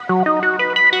Hey,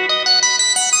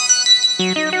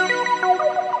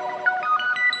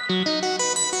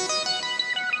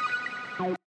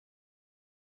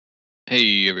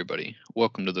 everybody.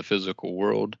 Welcome to the physical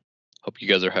world. Hope you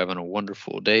guys are having a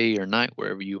wonderful day or night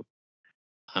wherever you.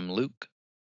 I'm Luke.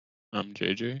 I'm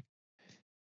JJ.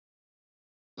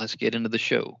 Let's get into the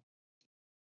show.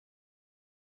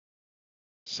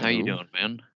 How you doing,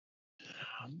 man?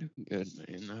 I'm doing good,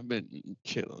 man. I've been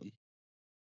chilling.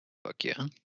 Fuck yeah.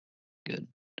 Good.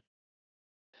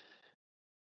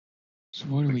 So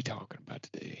what are we talking about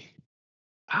today?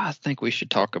 I think we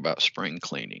should talk about spring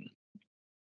cleaning.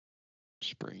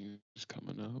 Spring is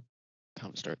coming up.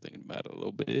 Kind of start thinking about it a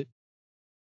little bit.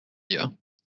 Yeah.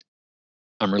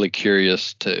 I'm really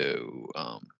curious to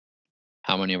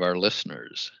how many of our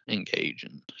listeners engage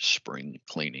in spring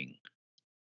cleaning.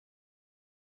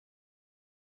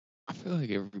 I feel like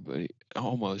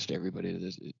almost everybody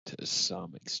does it to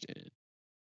some extent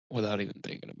without even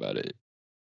thinking about it.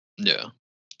 Yeah.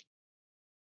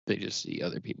 They just see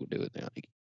other people do it. They like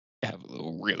have a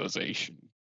little realization.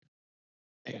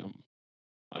 Damn,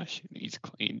 my shit needs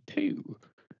cleaned too.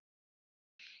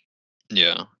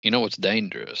 Yeah. You know what's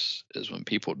dangerous is when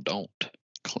people don't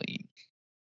clean.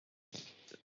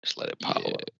 Just let it pile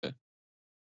up. I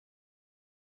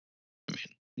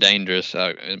mean, dangerous,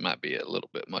 it might be a little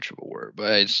bit much of a word,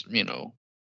 but it's,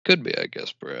 could be, I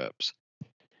guess, perhaps.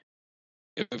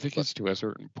 If it gets to a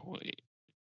certain point,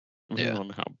 depending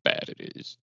on how bad it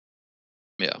is.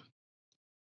 Yeah.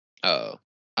 I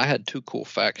had two cool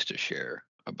facts to share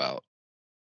about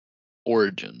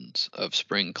origins of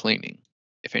spring cleaning.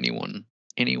 If anyone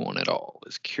at all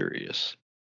is curious,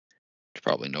 which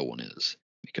probably no one is,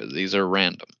 because these are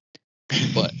random.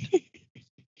 But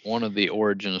one of the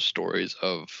origin stories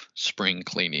of spring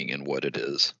cleaning and what it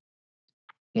is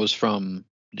was from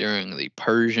during the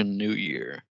Persian New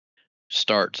Year.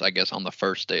 Starts, I guess, on the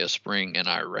first day of spring in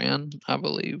Iran, I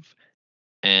believe.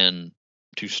 And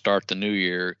to start the new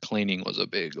year, cleaning was a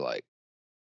big,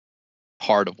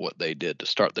 part of what they did to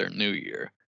start their new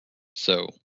year. So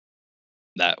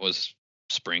that was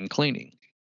spring cleaning,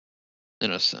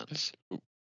 in a sense.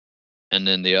 And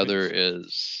then the other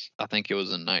is, I think it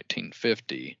was in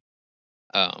 1950,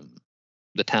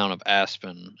 the town of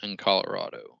Aspen in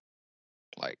Colorado,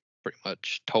 pretty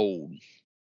much told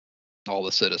all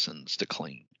the citizens to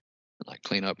clean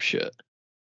up shit.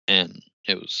 And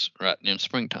it was right in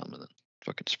springtime and then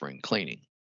fucking spring cleaning.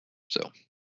 So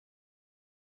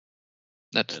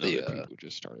that's and other people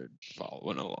just started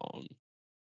following along.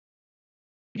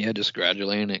 Yeah, just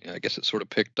gradually, and I guess it sort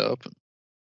of picked up.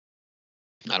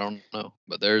 And I don't know,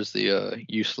 but there's the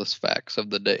useless facts of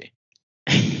the day.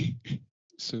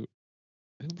 So,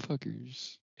 them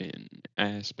fuckers in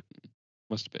Aspen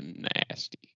must have been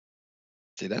nasty.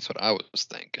 See, that's what I was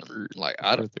thinking.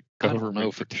 I don't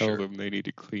know for tell them they need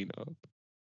to clean up.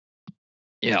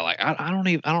 Yeah, I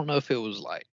don't know if it was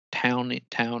town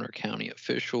or county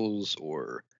officials,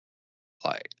 or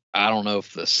I don't know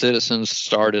if the citizens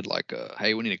started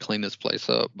hey, we need to clean this place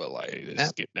up, but hey, this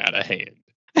is getting out of hand.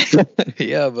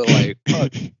 Yeah, but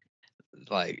fuck,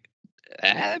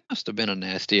 that must have been a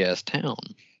nasty ass town.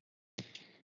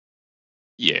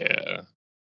 Yeah,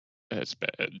 that's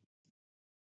bad.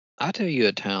 I tell you,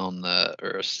 a town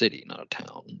or a city, not a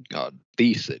town, God,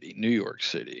 the city, New York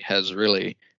City, has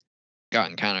really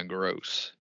gotten kind of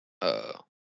gross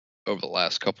over the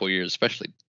last couple of years,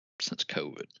 especially since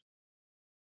COVID.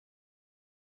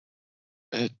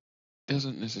 It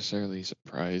doesn't necessarily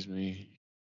surprise me.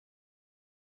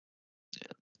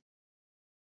 Yeah.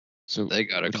 So they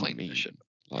gotta clean this shit.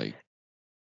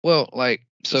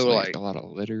 So a lot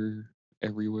of litter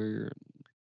everywhere.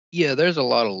 Yeah, there's a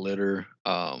lot of litter,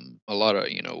 a lot of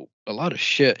a lot of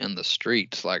shit in the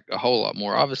streets, a whole lot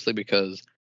more, obviously, because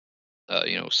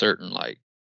certain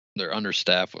they're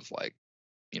understaffed with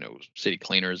city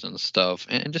cleaners and stuff,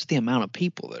 and just the amount of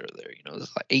people that are there.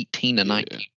 There's 18 to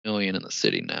 19 million in the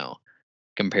city now,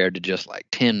 compared to just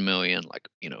 10 million,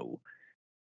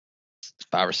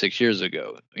 5 or 6 years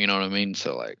ago. You know what I mean?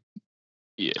 So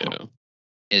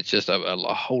it's just a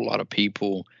whole lot of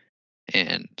people,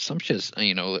 and some shit's,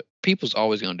 people's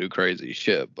always gonna do crazy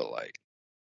shit, but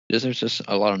there's just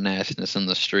a lot of nastiness in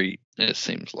the street. It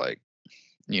seems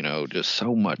just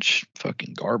so much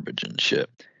fucking garbage and shit.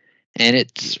 And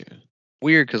it's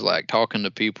weird because talking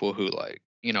to people who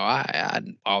I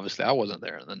obviously I wasn't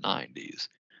there in the 90s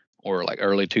or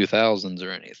early 2000s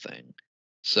or anything.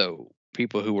 So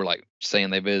people who were saying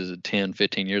they visited 10,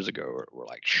 15 years ago were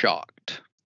shocked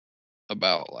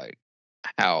about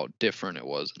how different it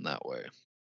was in that way.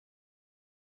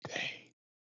 Dang.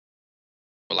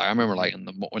 But like I remember, like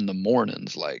in the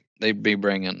mornings, like they'd be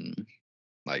bringing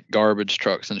like garbage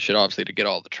trucks and shit, obviously to get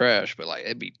all the trash. But like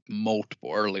it'd be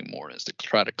multiple early mornings to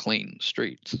try to clean the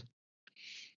streets.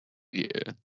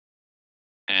 Yeah.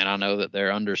 And I know that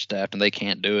they're understaffed and they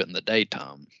can't do it in the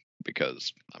daytime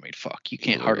because I mean, fuck, you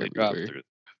can't People are hardly drive everywhere. through.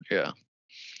 Yeah,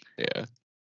 Yeah.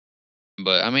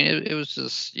 but I mean, it was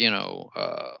just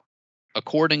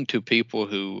according to people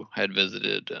who had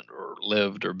visited or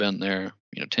lived or been there,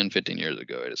 10, 15 years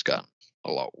ago, it has gotten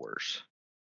a lot worse.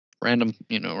 Random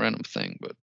thing,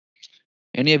 but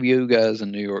any of you guys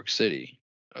in New York City,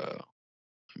 I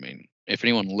mean, if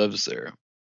anyone lives there,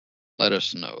 let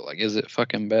us know. Like, is it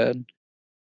fucking bad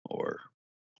or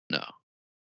no?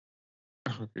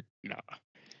 Nah.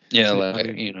 Yeah, But I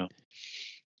like mean,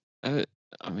 I,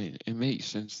 I mean, it makes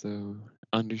sense though.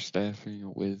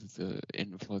 Understaffing with the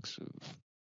influx of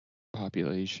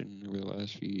population over the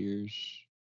last few years.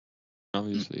 mm,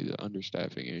 Obviously, the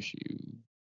understaffing issue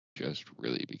just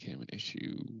really became an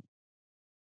issue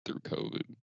through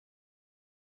COVID.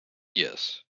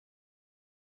 yes.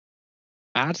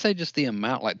 I'd say just the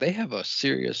amount, like they have a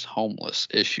serious homeless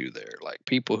issue there. Like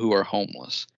people who are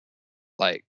homeless,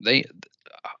 like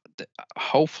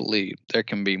hopefully there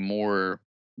can be more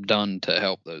done to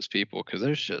help those people because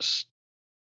there's just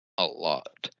a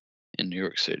lot in New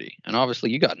York City, and obviously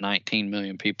you got 19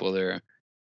 million people there.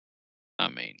 I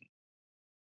mean,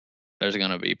 there's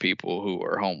gonna be people who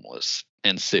are homeless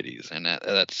in cities, and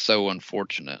that's so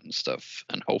unfortunate and stuff.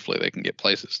 And hopefully they can get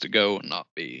places to go and not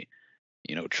be,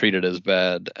 treated as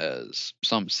bad as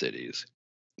some cities.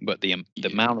 But the Yeah,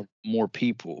 amount of more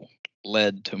people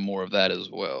led to more of that as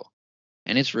well,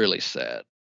 and it's really sad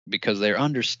because they're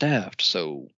understaffed.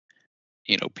 So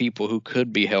people who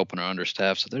could be helping are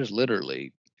understaffed. So there's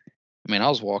literally, I mean, I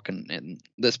was walking in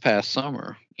this past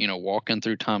summer, walking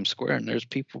through Times Square, and there's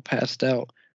people passed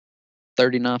out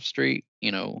 39th Street,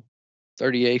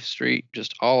 38th Street,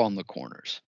 just all on the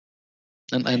corners.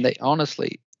 And dang, they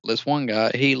honestly, this one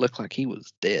guy, he looked like he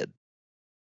was dead.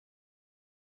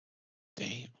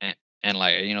 damn, And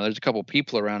like, there's a couple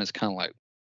people around. It's kind of like,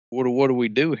 what do we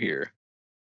do here?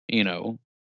 You know,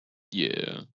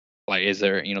 yeah. like, is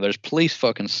there, there's police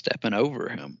fucking stepping over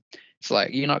him. It's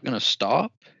like, you're not gonna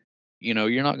stop.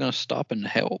 You're not gonna stop and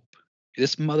help.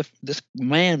 This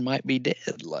man might be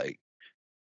dead. Like,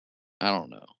 I don't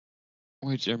know.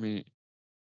 Which I mean,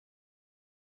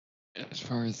 as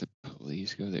far as the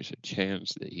police go, there's a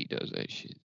chance that he does that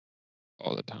shit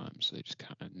all the time, so they just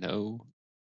kind of know.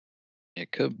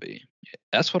 It could be.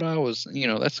 That's what I was.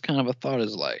 That's kind of a thought.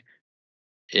 Is like,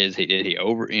 did he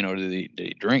over? Did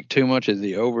he drink too much? Is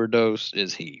he overdose?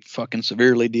 Is he fucking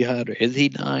severely dehydrated? Is he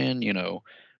dying?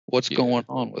 What's Yeah. going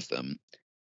on with them?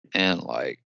 And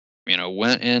like,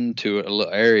 went into a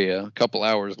little area. A couple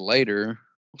hours later,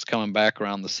 was coming back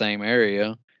around the same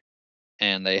area,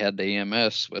 and they had the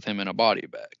EMS with him in a body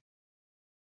bag.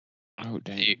 Oh He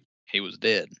dang. he was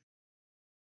dead,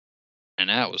 and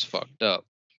that was Dang. fucked up.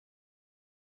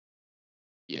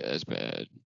 Yeah, that's bad.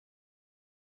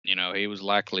 He was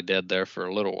likely dead there for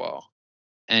a little while.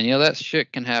 And that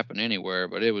shit can happen anywhere,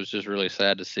 but it was just really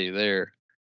sad to see there.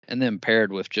 And then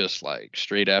paired with just like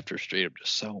street after street of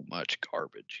just so much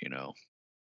garbage.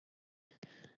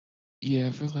 Yeah,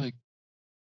 I feel like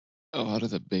a lot of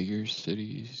the bigger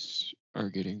cities are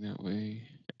getting that way.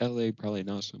 LA probably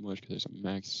not so much because there's a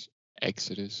max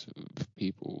exodus of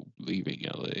people leaving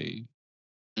LA,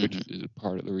 which Mhm. is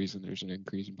part of the reason there's an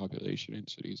increase in population in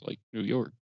cities like New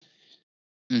York.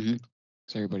 Mhm.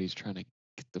 So everybody's trying to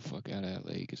get the fuck out of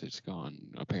LA because it's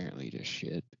gone apparently to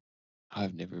shit.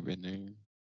 I've never been there,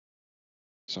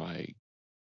 so I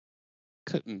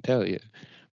couldn't tell you.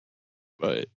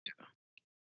 But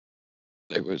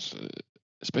there was,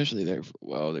 especially there for a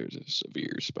while, there's a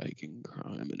severe spike in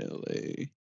crime in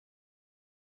LA.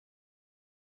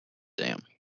 Damn.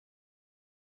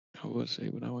 I would say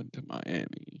when I went to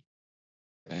Miami,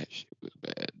 that shit was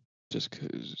bad. Just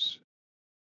because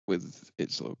with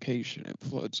its location, it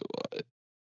floods a lot.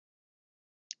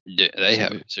 Yeah, they So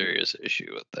have a serious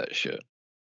issue with that shit.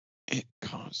 it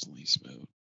constantly smelled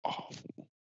awful.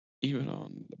 Even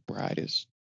on the brightest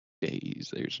days,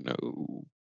 there's no.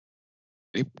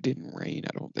 It didn't rain,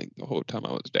 I don't think, the whole time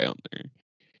I was down there,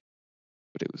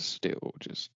 but it was still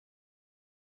just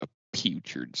a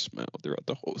putrid smell throughout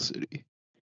the whole city.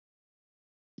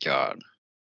 God.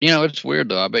 It's weird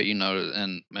though. I bet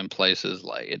in places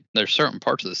like there's certain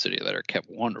parts of the city that are kept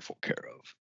wonderful care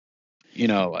of.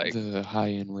 Like, The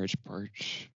high end rich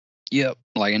parts. yep,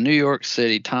 like in New York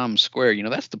City, Times Square,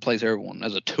 that's the place everyone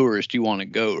as a tourist you want to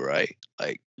go, right?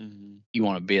 Like Hmm. you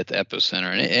want to be at the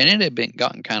epicenter, and it had been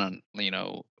gotten kind of,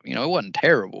 it wasn't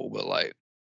terrible, but like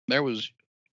there was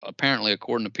apparently,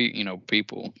 according to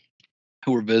people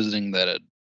who were visiting that had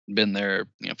been there,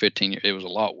 15 years, it was a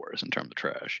lot worse in terms of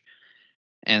trash.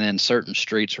 And then certain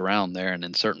streets around there, and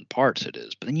in certain parts it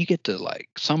is. But then you get to like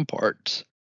some parts,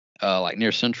 like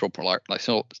near Central Park, like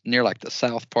so near like the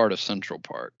south part of Central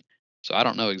Park. So I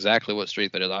don't know exactly what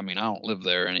street that is. I mean, I don't live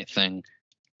there or anything.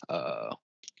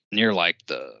 Near like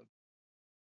the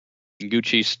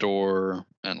Gucci store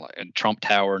and like and Trump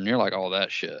Tower, near like all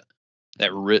that shit.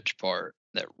 That rich part,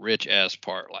 that rich ass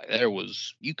part, like there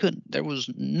was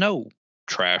no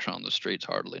trash on the streets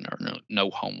hardly, no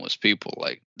homeless people.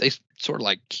 Like they sort of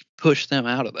like push them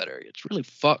out of that area. It's really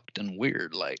fucked and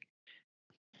weird. Like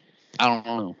I don't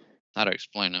know how to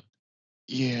explain it.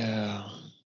 Yeah,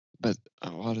 but a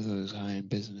lot of those high-end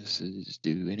businesses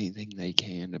do anything they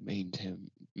can to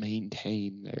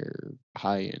maintain their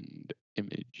high-end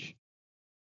image.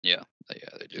 Yeah,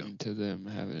 they do. And to them,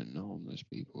 having homeless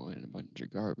people and a bunch of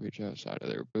garbage outside of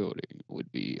their building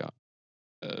would be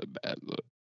a bad look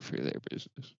for their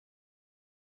business.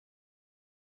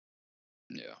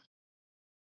 Yeah,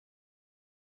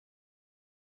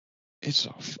 It's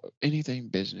all anything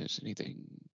business, anything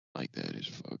like that is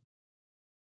fucked.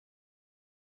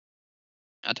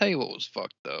 I tell you what was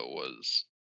fucked though was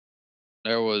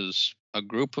there was a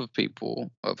group of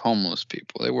people of homeless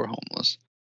people. They were homeless,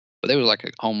 but they was like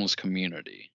a homeless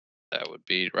community that would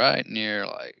be right near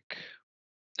like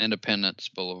Independence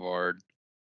Boulevard,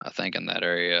 I think in that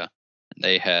area. And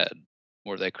they had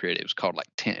where they created it was called like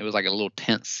tent. It was like a little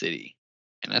tent city,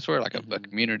 and that's where like a Hmm.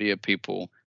 community of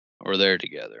people were there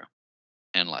together.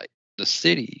 And like the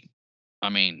city, I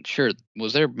mean, sure,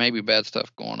 was there maybe bad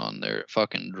stuff going on there?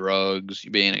 Fucking drugs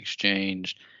being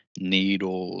exchanged,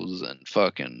 needles, and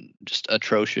fucking just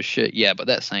atrocious shit. Yeah, but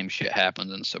that same shit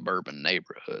happens in suburban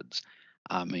neighborhoods.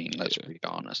 I mean, let's Yeah. be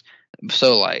honest.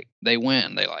 So like they went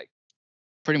and they like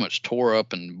pretty much tore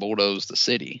up and bulldozed the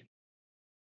city.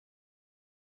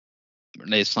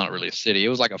 It's not really a city. It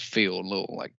was like a field,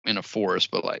 little like in a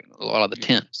forest, but like a lot of the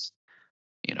Yeah. tents,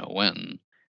 went and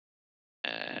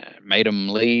made them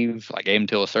leave. Like gave them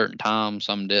till a certain time.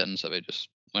 Some didn't, so they just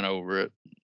went over it,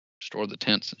 stored the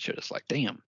tents and shit. It's like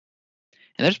damn.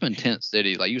 And there's been tent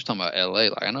cities like you was talking about L.A.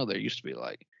 Like I know there used to be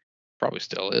like probably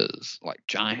still is like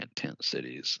giant tent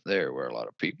cities there where a lot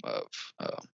of people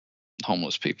of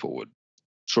homeless people would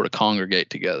sort of congregate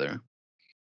together.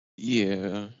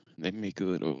 Yeah, they make a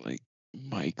little like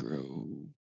micro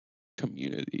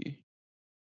community,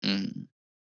 Mm,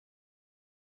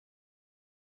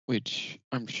 which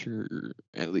I'm sure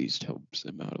at least helps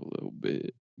them out a little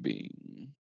bit,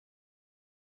 being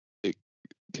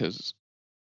because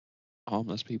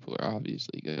homeless people are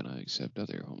obviously gonna accept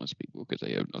other homeless people because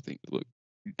they have nothing to look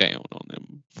down on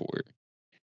them for.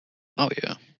 oh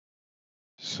yeah,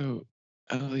 So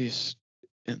at least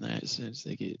in that sense,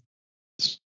 they get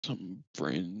some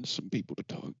friends, some people to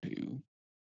talk to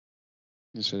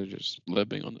instead of just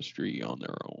living on the street on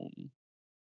their own,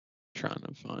 trying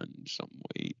to find some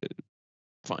way to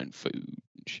find food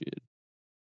and shit.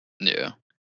 yeah.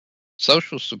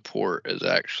 Social support is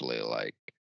actually like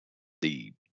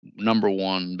the number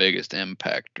one biggest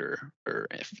impactor or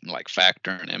if, like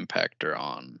factor and impactor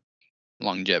on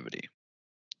longevity.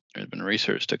 There's been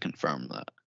research to confirm that.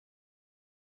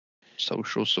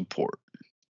 Social support.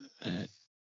 That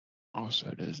also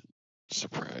doesn't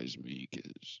surprise me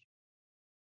because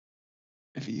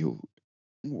if you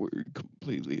were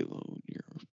completely alone your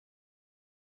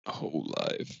whole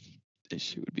life, this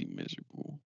shit would be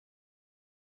miserable.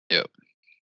 Yep.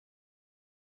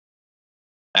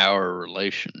 Our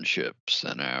relationships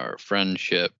and our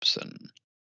friendships and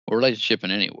or relationship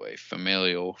in any way,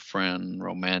 familial, friend,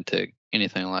 romantic,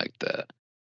 anything like that.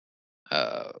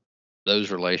 Uh,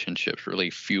 those relationships really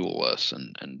fuel us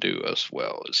and do us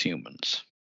well as humans.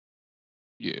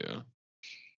 Yeah.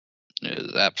 It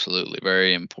is absolutely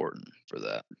very important for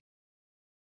that.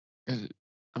 'Cause,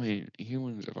 I mean,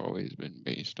 humans have always been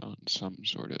based on some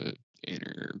sort of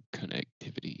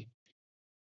interconnectivity.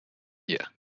 Yeah.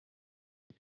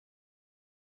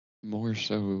 More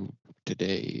so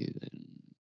today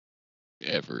than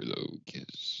ever, though,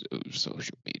 because of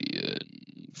social media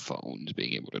and phones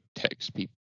being able to text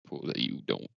people that you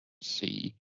don't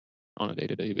see on a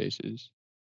day-to-day basis.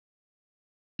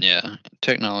 Yeah.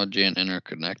 Technology and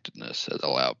interconnectedness has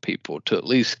allowed people to at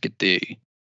least get the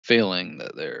feeling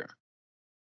that they're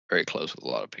very close with a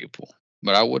lot of people.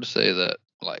 But I would say that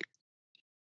like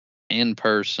in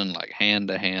person, like hand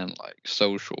to hand, like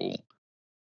social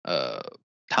uh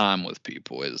time with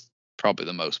people is probably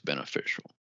the most beneficial.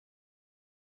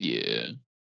 Yeah.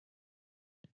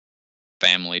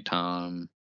 Family time,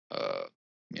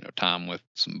 time with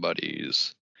some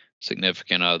buddies,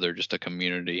 significant other, just a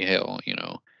community, hell,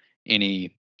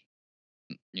 any,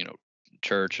 you know,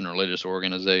 church and religious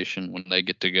organization when they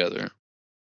get together.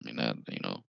 I mean that,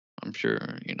 I'm sure,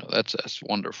 that's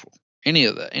wonderful. Any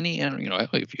of that, hell,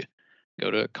 if you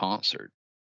go to a concert,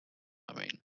 I mean,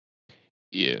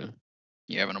 Yeah.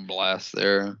 you're having a blast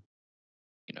there.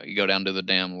 You go down to the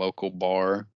damn local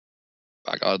bar.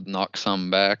 By God, knock some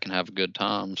back and have a good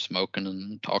time, smoking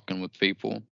and talking with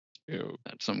people Yeah.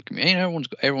 at some community.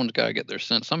 Everyone's got to get their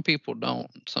sense. Some people don't.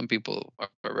 Some people are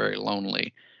very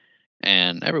lonely,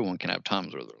 and everyone can have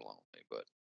times where they're lonely.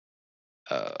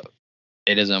 But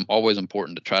it is always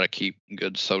important to try to keep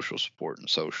good social support and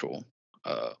social,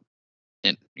 uh,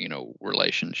 and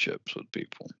relationships with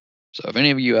people. So if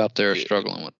any of you out there are Yeah.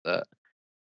 struggling with that,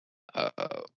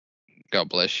 uh, God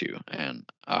bless you, and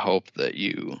I hope that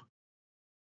you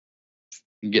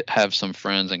have some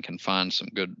friends and can find some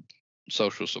good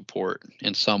social support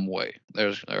in some way.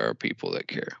 There are people that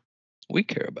care. We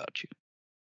care about you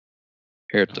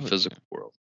here at the Oh yeah. physical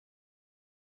world.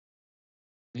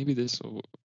 Maybe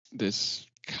this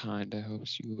kind of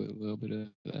helps you with a little bit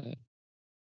of that.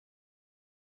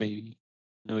 Maybe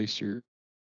at least you're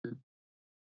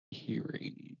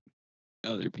hearing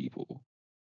other people.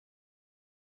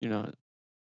 You're not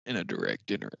in a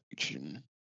direct interaction,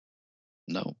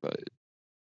 No, but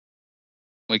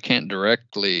we can't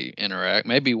directly interact.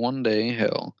 Maybe one day,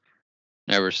 hell,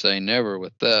 never say never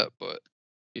with that, but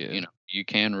yeah. you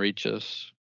can reach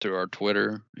us through our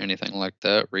Twitter, anything like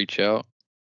that. Reach out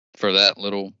for that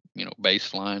little,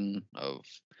 baseline of,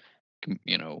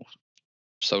 you know,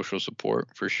 social support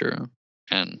for sure.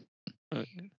 And Uh,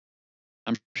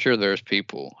 I'm sure there's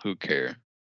people who care.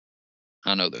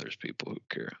 I know there's people who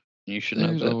care. You should know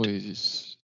there's that too.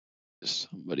 always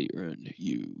somebody around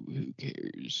you who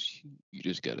cares. You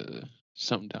just gotta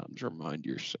sometimes remind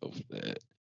yourself that,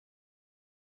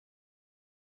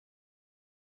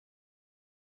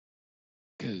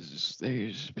 because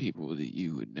there's people that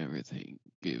you would never think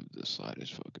give the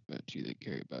slightest fuck about you, that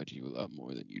care about you a lot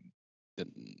more than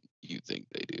you think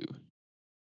they do.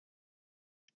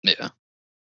 Yeah.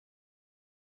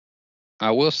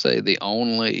 I will say the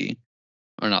only,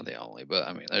 or not the only, but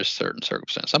I mean, there's certain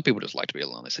circumstances. Some people just like to be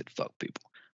alone. They said, fuck people.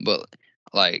 But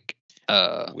like,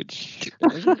 Which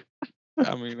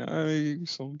I mean, I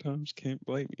sometimes can't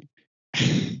blame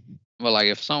you. well, like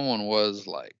if someone was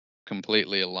like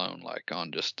completely alone, like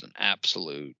on just an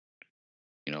absolute,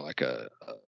 like a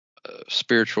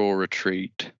spiritual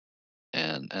retreat,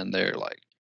 and they're like,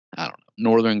 I don't know,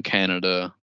 northern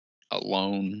Canada,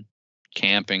 alone,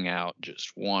 camping out,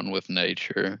 just one with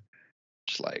nature,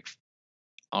 just like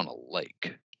on a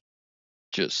lake,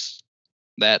 just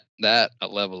that a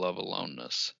level of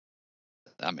aloneness.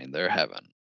 I mean, they're having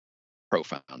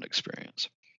profound experience.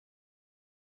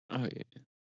 Oh yeah.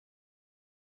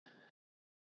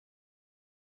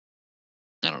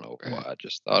 I don't know why Right. I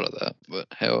just thought of that, but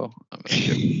hell, I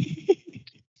mean,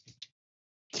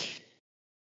 shit,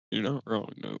 You're not wrong,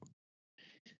 no.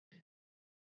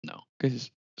 no,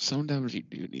 Because sometimes you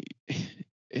do need.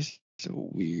 It's a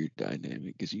weird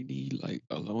dynamic because you need like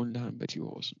alone time, but you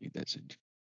also need that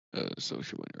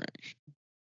social interaction.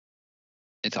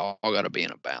 it's all got to be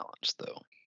in a balance, though.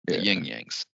 The yin Yeah.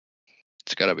 yangs.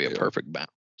 It's got to be a Yeah. perfect balance.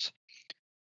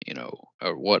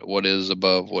 Or what is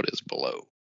above, what is below.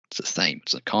 It's the same.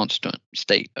 It's a constant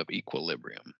state of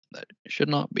equilibrium that should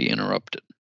not be interrupted.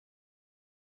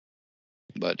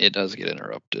 But it does get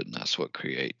interrupted, and that's what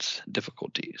creates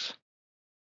difficulties.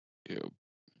 Yeah.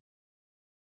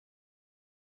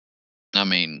 I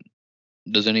mean,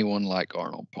 does anyone like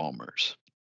Arnold Palmer's?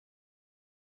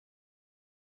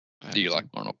 I Do you like do.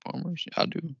 Arnold Palmer's? I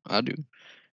do. I do.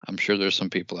 I'm sure there's some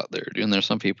people out there, and there's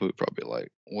some people who probably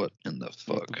like, what in the What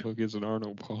the fuck? fuck is an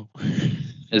Arnold Paul?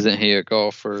 Isn't he a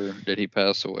golfer? Did he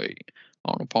pass away?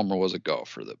 Arnold Palmer was a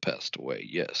golfer that passed away.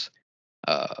 Yes.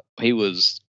 He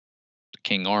was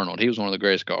King Arnold. He was one of the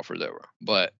greatest golfers ever.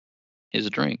 But his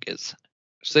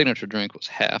signature drink was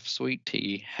half sweet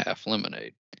tea, half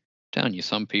lemonade. I'm telling you,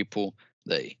 some people,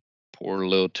 they pour a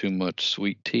little too much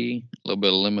sweet tea, a little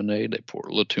bit of lemonade. They pour a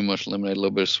little too much lemonade, a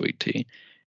little bit of sweet tea.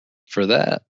 For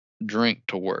that drink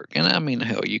to work, and I mean,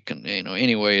 hell, you can,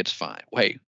 anyway, it's fine.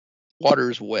 Hey,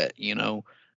 water's wet. Yeah.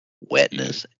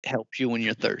 Wetness helps you when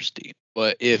you're thirsty.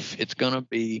 But if it's gonna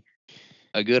be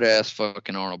a good ass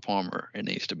fucking Arnold Palmer, it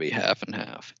needs to be half and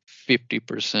half,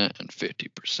 50% and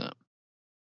 50%.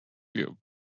 Yeah.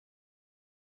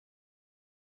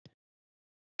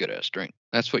 Good ass drink.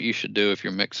 That's what you should do if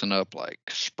you're mixing up like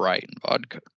Sprite and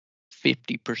vodka.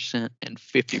 50% and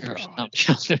 50%. God. I'm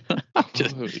just,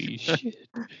 Holy shit.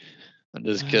 I'm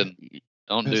just Uh, kidding.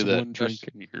 Don't do that's that. one drink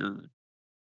and you're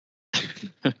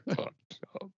Fucked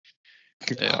up.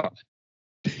 Yeah, God.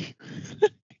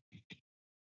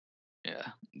 yeah.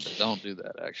 Don't do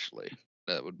that. Actually,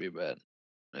 that would be bad.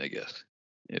 I guess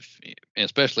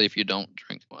especially if you don't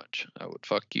drink much, I would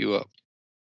fuck you up.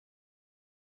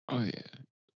 Oh yeah.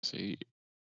 See,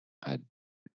 I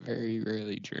very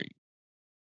rarely drink.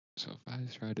 So if I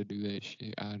tried to do that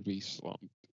shit, I'd be slumped.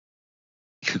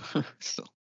 So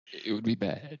It would be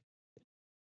bad.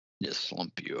 just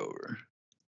slump you over.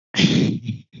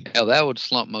 It's Hell, that would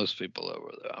slump most people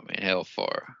over, though. I mean, hell,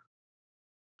 far.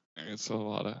 a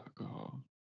lot of alcohol.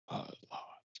 A lot.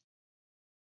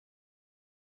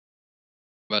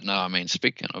 But no, I mean,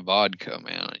 speaking of vodka,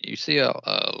 man, you see a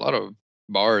lot of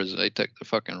bars, they take the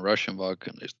fucking Russian vodka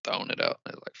and just throwing it out.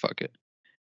 They're like, fuck it.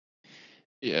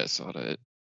 Yeah, I saw that.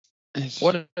 It's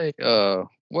What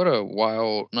a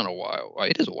wild, not a wild, well,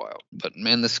 it is wild, but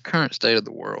man, this current state of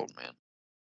the world, man.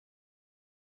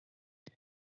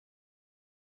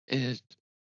 it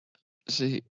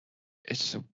see,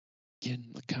 it's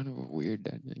again kind of a weird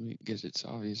dynamic because it's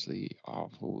obviously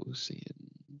awful seeing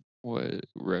what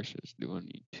Russia's doing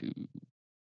to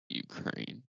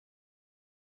Ukraine,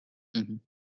 Hmm.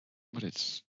 but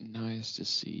it's nice to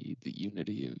see the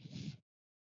unity of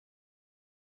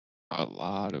a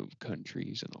lot of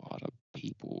countries and a lot of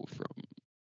people from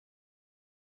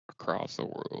across the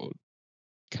world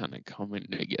kind of coming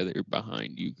together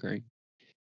behind Ukraine.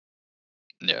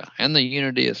 Yeah, and the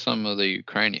unity of some of the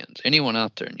Ukrainians. Anyone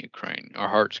out there in Ukraine, our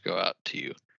hearts go out to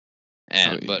you.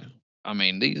 Oh But yeah, I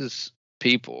mean, these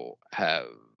people have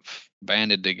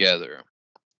banded together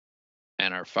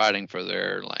and are fighting for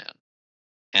their land.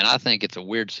 And I think it's a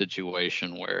weird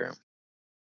situation where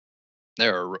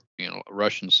there are,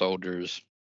 Russian soldiers,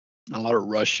 a lot of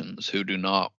Russians who do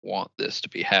not want this to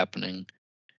be happening.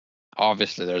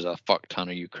 Obviously, there's a fuck ton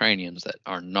of Ukrainians that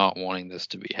are not wanting this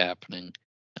to be happening,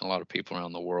 and a lot of people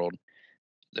around the world.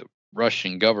 The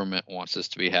Russian government wants this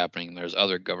to be happening. There's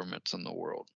other governments in the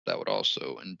world that would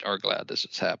also and are glad this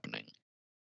is happening.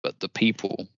 But the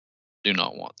people do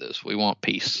not want this. We want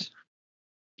peace.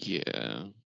 yeah.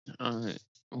 Uh,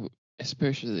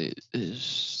 Especially at this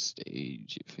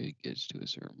stage, if it gets to a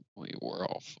certain point, we're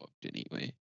all fucked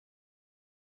anyway.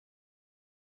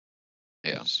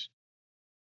 Yeah. It's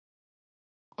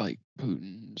like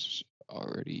Putin's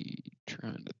already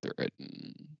trying to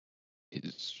threaten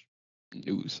his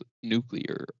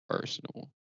nuclear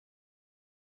arsenal,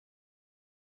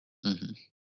 Hmm.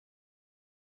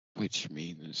 which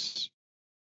means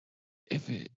if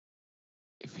it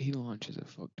if he launches a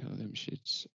fuck ton of them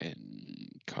shits and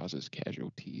causes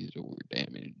casualties or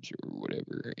damage or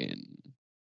whatever in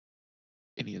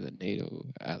any of the NATO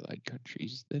allied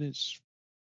countries, then it's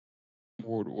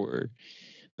World War.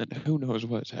 Then who knows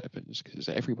what happens because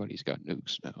everybody's got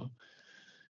nukes now.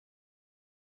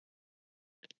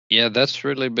 Yeah, that's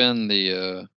really been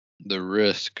the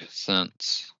risk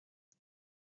since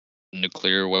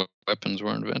nuclear weapons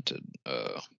were invented.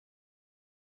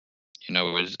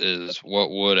 Is what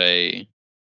would a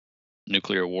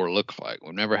nuclear war look like?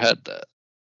 We've never had that.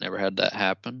 Never had that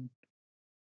happen.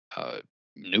 Uh,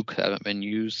 Nukes haven't been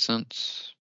used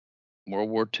since World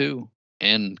War II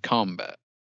in combat.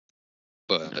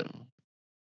 But No.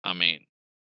 I mean,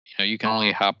 you can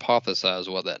only hypothesize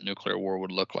what that nuclear war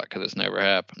would look like because it's never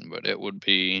happened. But it would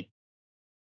be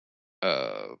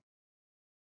uh,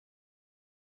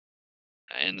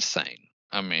 insane.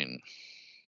 I mean,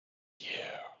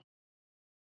 Yeah.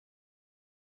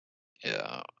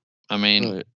 yeah. I mean,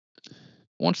 But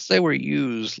once they were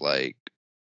used, like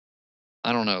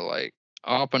I don't know, like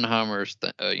Oppenheimer's,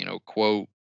 quote,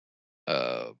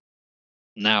 uh,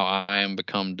 "Now I am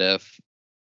become death,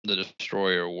 the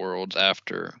destroyer of worlds."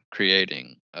 After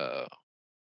creating, right,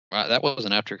 that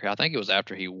wasn't after. I think it was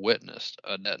after he witnessed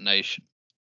a detonation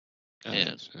I in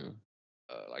think so.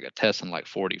 like a test in like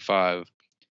 45.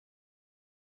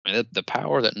 I mean, the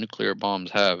power that nuclear bombs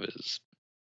have is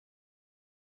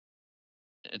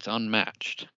it's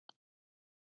unmatched.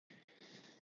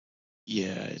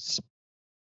 Yeah, it's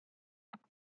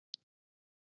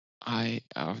I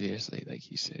obviously,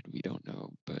 like you said, we don't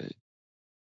know, but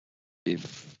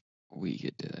if we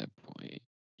get to that point,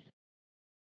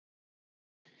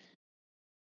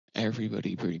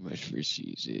 everybody pretty much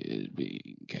foresees it as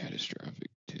being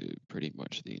catastrophic to pretty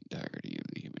much the entirety of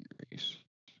the human race.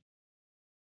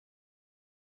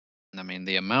 I mean,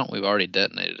 the amount we've already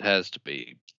detonated has to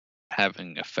be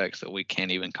having effects that we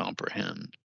can't even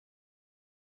comprehend.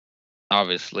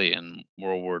 Obviously, in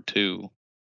World War II,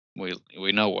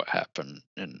 we know what happened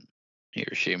in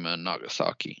Hiroshima and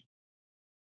Nagasaki.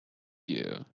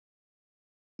 Yeah.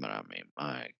 But I mean,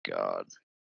 my God,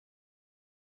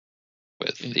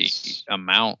 with the It's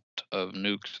amount of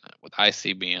nukes with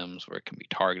ICBMs where it can be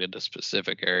targeted to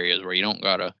specific areas where you don't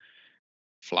gotta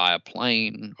fly a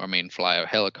plane, or I mean, fly a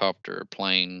helicopter or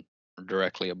plane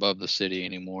directly above the city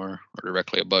anymore, or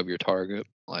directly above your target.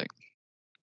 Like,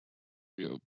 you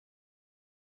know,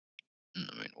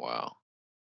 I mean, wow.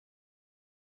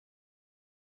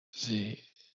 see,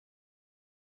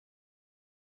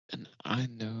 and I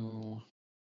know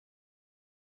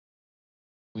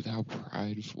with how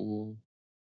prideful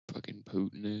fucking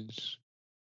Putin is,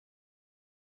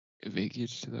 if it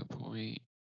gets to the point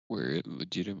where it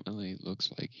legitimately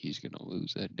looks like he's gonna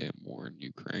lose that damn war in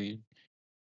Ukraine,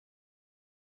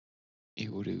 he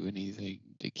will do anything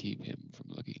to keep him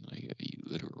from looking like a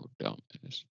literal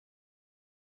dumbass,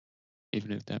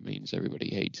 even if that means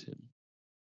everybody hates him.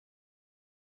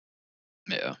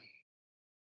 Yeah.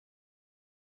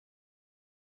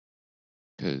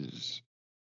 Because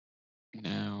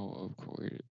now, of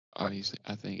course, obviously,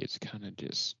 I think it's kind of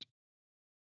just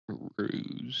a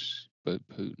ruse, but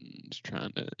Putin's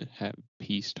trying to have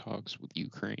peace talks with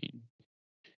Ukraine.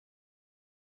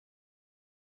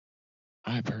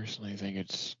 I personally think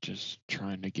it's just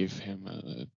trying to give him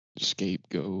a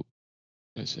scapegoat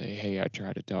to say, hey, I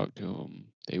tried to talk to them,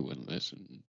 they wouldn't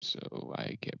listen, so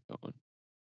I kept going.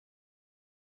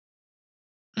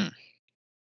 Hmm.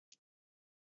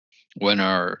 When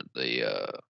are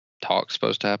the talks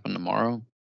supposed to happen tomorrow?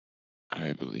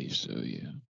 I believe so,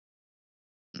 yeah.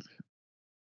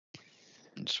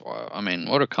 That's why. I mean,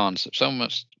 what a concept! So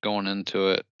much going into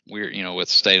it. We're with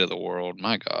state of the world.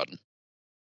 My God,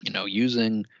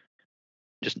 using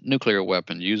just nuclear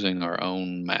weapons, using our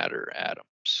own matter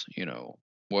atoms.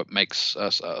 What makes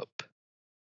us up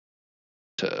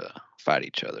to fight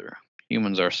each other?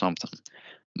 Humans are something.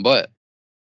 But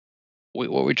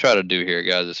what we try to do here,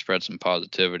 guys, is spread some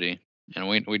positivity. And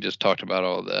we just talked about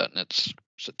all of that, and it's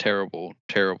a terrible,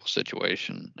 terrible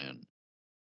situation. And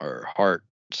our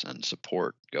hearts and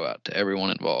support go out to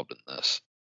everyone involved in this,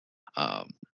 um,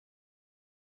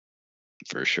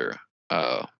 for sure.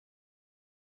 Uh,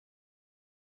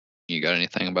 you got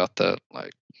anything about that?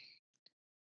 Like,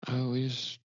 Oh,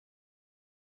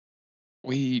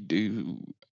 we do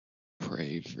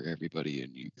pray for everybody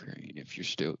in Ukraine if you're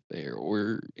still there,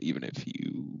 or even if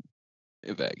you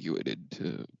evacuated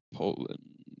to Poland.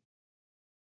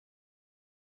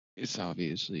 It's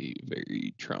obviously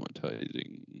very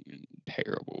traumatizing and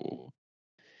terrible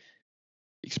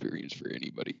experience for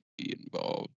anybody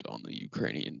involved on the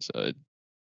Ukrainian side.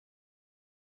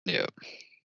 yeah,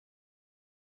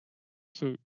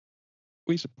 So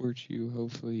we support you.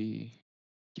 Hopefully,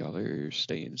 y'all are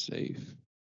staying safe.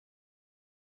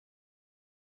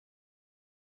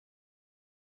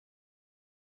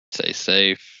 stay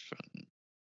safe,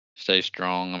 stay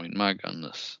strong. I mean, my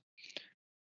goodness.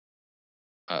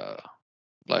 Uh,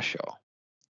 bless y'all.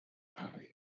 Oh,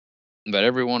 But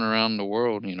everyone around the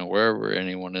world, wherever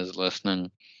anyone is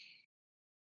listening,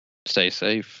 stay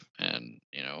safe, and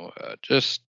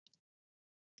just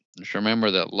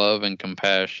remember that love and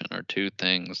compassion are two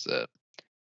things that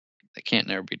they can't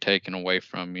never be taken away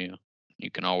from you. You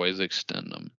can always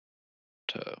extend them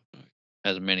to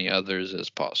as many others as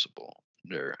possible.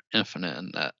 They're infinite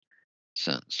in that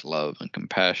sense, love and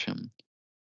compassion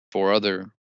for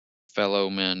other fellow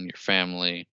men, your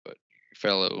family, but your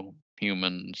fellow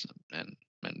humans and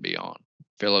beyond.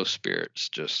 Fellow spirits,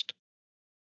 just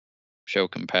show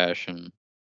compassion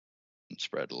and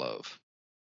spread love.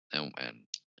 And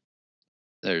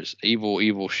there's evil,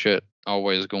 evil shit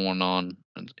always going on,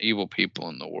 and evil people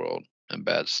in the world and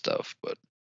bad stuff, but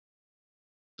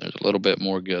there's a little bit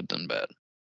more good than bad.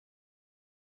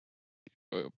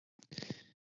 well,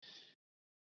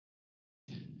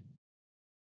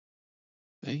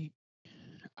 they,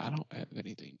 I don't have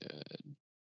anything to add.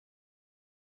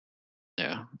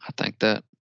 Yeah, I think that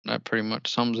pretty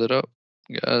much sums it up,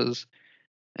 guys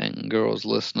and girls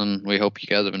listening. We hope you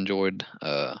guys have enjoyed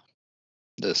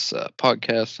this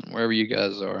podcast, and wherever you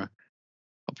guys are,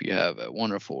 hope you have a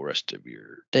wonderful rest of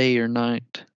your day or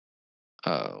night.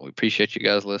 We appreciate you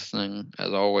guys listening.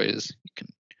 As always, you can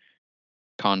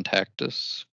contact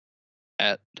us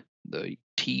at the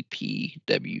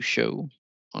TPW Show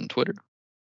on Twitter.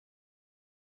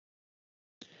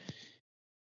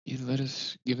 You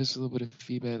give us a little bit of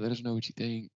feedback. Let us know what you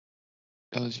think.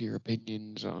 Tell us your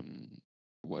opinions on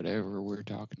whatever we're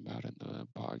talking about in the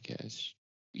podcast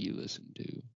you listen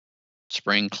to.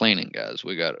 Spring cleaning, guys.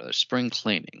 We got a spring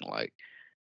cleaning. Like,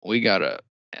 we gotta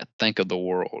think of the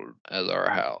world as our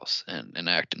house and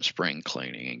enact in spring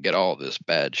cleaning and get all this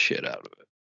bad shit out of it.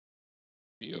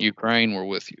 Yo, Ukraine, we're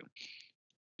with you.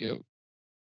 yo.